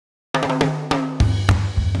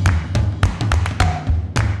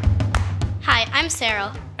I'm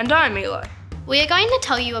Sarah. And I'm Eli. We are going to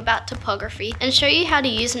tell you about topography and show you how to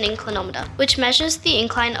use an inclinometer, which measures the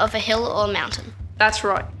incline of a hill or mountain. That's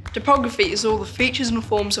right. Topography is all the features and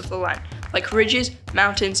forms of the land, like ridges,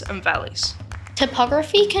 mountains, and valleys.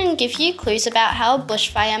 Topography can give you clues about how a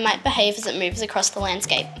bushfire might behave as it moves across the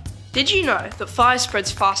landscape. Did you know that fire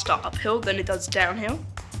spreads faster uphill than it does downhill?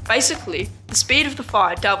 Basically, the speed of the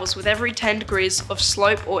fire doubles with every 10 degrees of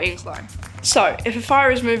slope or incline. So, if a fire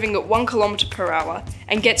is moving at 1 km per hour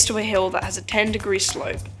and gets to a hill that has a 10-degree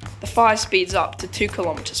slope, the fire speeds up to 2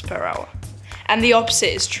 km per hour. And the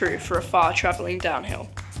opposite is true for a fire travelling downhill.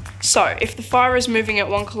 So, if the fire is moving at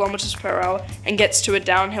 1 km per hour and gets to a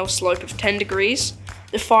downhill slope of 10 degrees,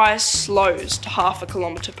 the fire slows to half a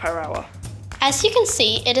kilometre per hour. As you can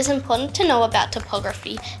see, it is important to know about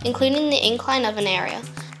topography, including the incline of an area.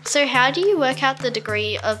 So how do you work out the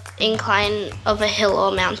degree of incline of a hill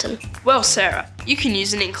or mountain? Well, Sarah, you can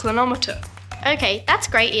use an inclinometer. Okay, that's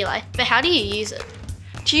great, Eli, but how do you use it?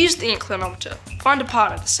 To use the inclinometer, find a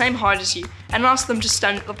partner the same height as you and ask them to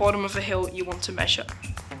stand at the bottom of a hill you want to measure.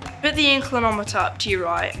 Put the inclinometer up to your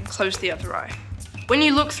eye and close the other eye. When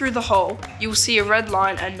you look through the hole, you will see a red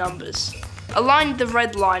line and numbers. Align the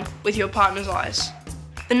red line with your partner's eyes.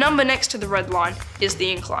 The number next to the red line is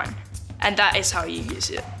the incline, and that is how you use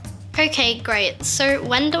it. Okay, great. So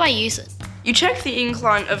when do I use it? You check the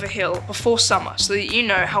incline of a hill before summer so that you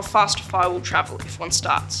know how fast a fire will travel if one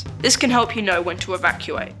starts. This can help you know when to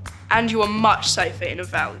evacuate, and you are much safer in a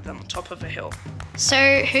valley than on top of a hill.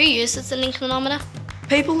 So who uses an inclinometer?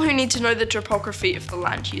 People who need to know the topography of the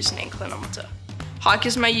land use an inclinometer.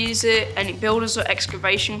 Hikers may use it, any builders or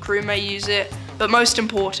excavation crew may use it, but most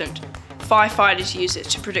important, firefighters use it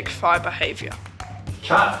to predict fire behaviour.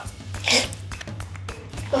 Cut.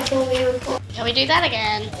 Can we do that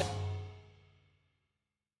again?